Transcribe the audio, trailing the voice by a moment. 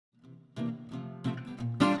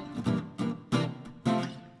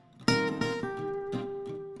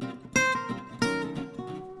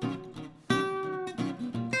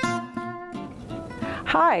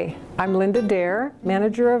Hi, I'm Linda Dare,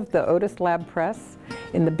 manager of the Otis Lab Press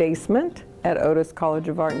in the basement at Otis College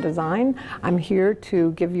of Art and Design. I'm here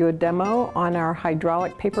to give you a demo on our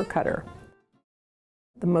hydraulic paper cutter.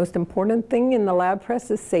 The most important thing in the lab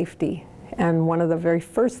press is safety. And one of the very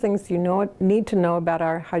first things you need to know about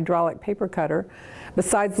our hydraulic paper cutter,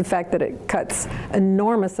 besides the fact that it cuts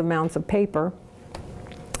enormous amounts of paper,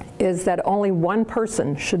 is that only one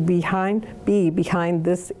person should be behind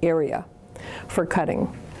this area for cutting.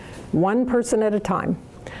 One person at a time.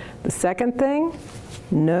 The second thing,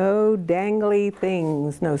 no dangly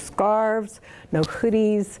things, no scarves, no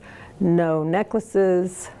hoodies, no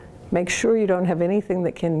necklaces. Make sure you don't have anything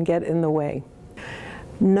that can get in the way.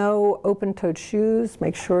 No open-toed shoes.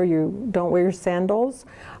 Make sure you don't wear sandals.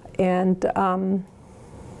 And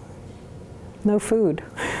no food.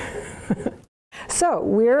 So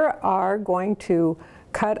we are going to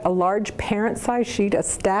cut a large parent size sheet, a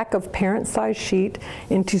stack of parent size sheet,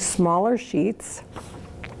 into smaller sheets.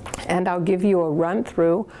 And I'll give you a run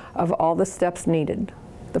through of all the steps needed.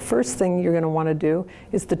 The first thing you're going to want to do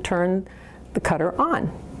is to turn the cutter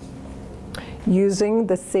on. Using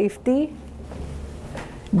the safety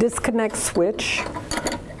disconnect switch,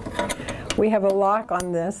 we have a lock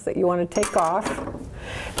on this that you want to take off.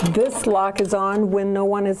 This lock is on when no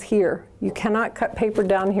one is here. You cannot cut paper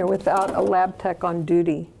down here without a lab tech on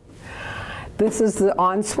duty. This is the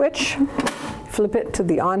on switch. Flip it to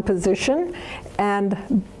the on position,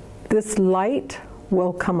 and this light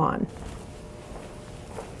will come on.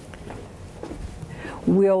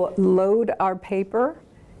 We'll load our paper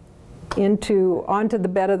onto the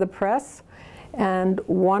bed of the press, and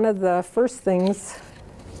one of the first things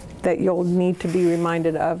that you'll need to be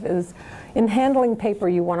reminded of is in handling paper,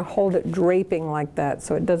 you want to hold it draping like that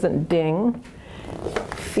so it doesn't ding.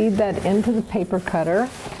 Feed that into the paper cutter,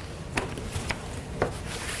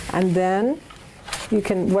 and then you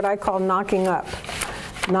can, what I call knocking up.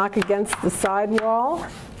 Knock against the side wall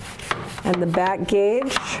and the back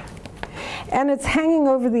gauge, and it's hanging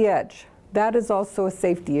over the edge. That is also a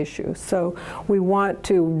safety issue. So we want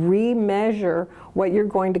to re-measure what you're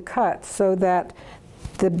going to cut so that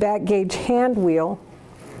the back gauge hand wheel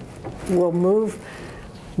will move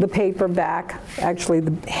the paper back. Actually,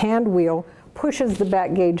 the hand wheel pushes the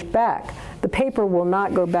back gauge back. The paper will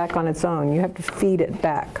not go back on its own. You have to feed it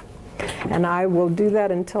back. And I will do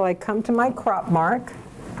that until I come to my crop mark.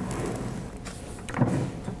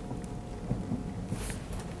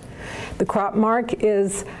 The crop mark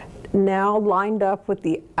is now lined up with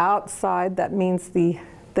the outside. That means the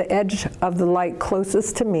edge of the light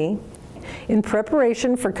closest to me. In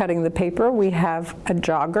preparation for cutting the paper, we have a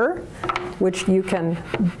jogger, which you can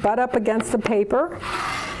butt up against the paper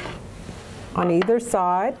on either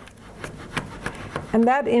side. And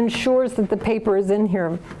that ensures that the paper is in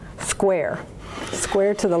here square.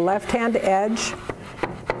 Square to the left-hand edge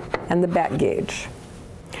and the back gauge.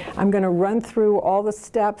 I'm going to run through all the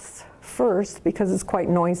steps first because it's quite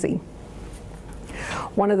noisy.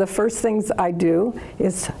 One of the first things I do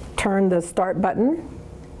is turn the start button.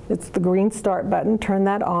 It's the green start button. Turn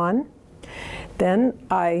that on. Then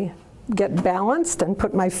I get balanced and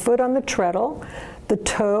put my foot on the treadle. The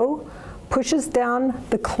toe pushes down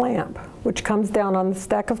the clamp, which comes down on the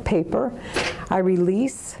stack of paper. I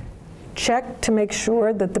release, check to make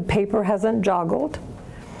sure that the paper hasn't joggled,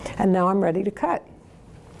 and now I'm ready to cut.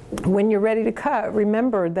 When you're ready to cut,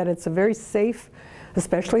 remember that it's a very safe,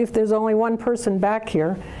 especially if there's only one person back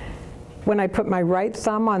here. When I put my right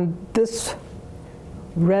thumb on this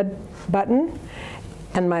red button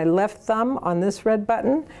and my left thumb on this red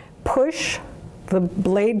button, push, the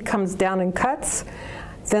blade comes down and cuts.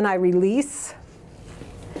 Then I release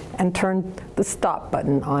and turn the stop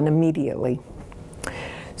button on immediately.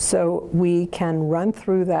 So we can run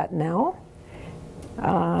through that now,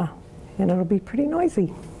 and it'll be pretty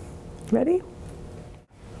noisy. Ready?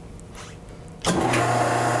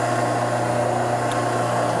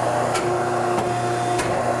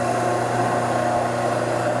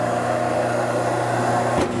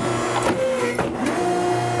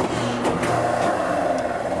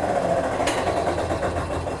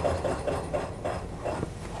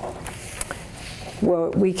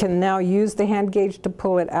 Well, we can now use the hand gauge to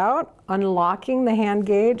pull it out, unlocking the hand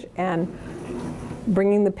gauge and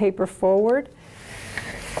bringing the paper forward.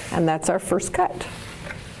 And that's our first cut.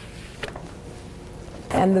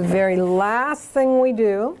 And the very last thing we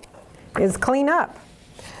do is clean up.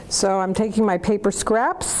 So I'm taking my paper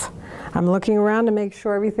scraps, I'm looking around to make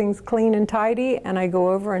sure everything's clean and tidy, and I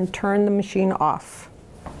go over and turn the machine off.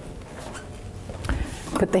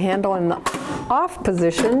 Put the handle in the off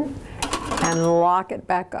position and lock it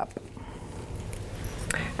back up.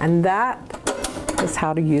 And that us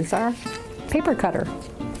how to use our paper cutter.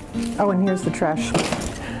 Oh, and here's the trash.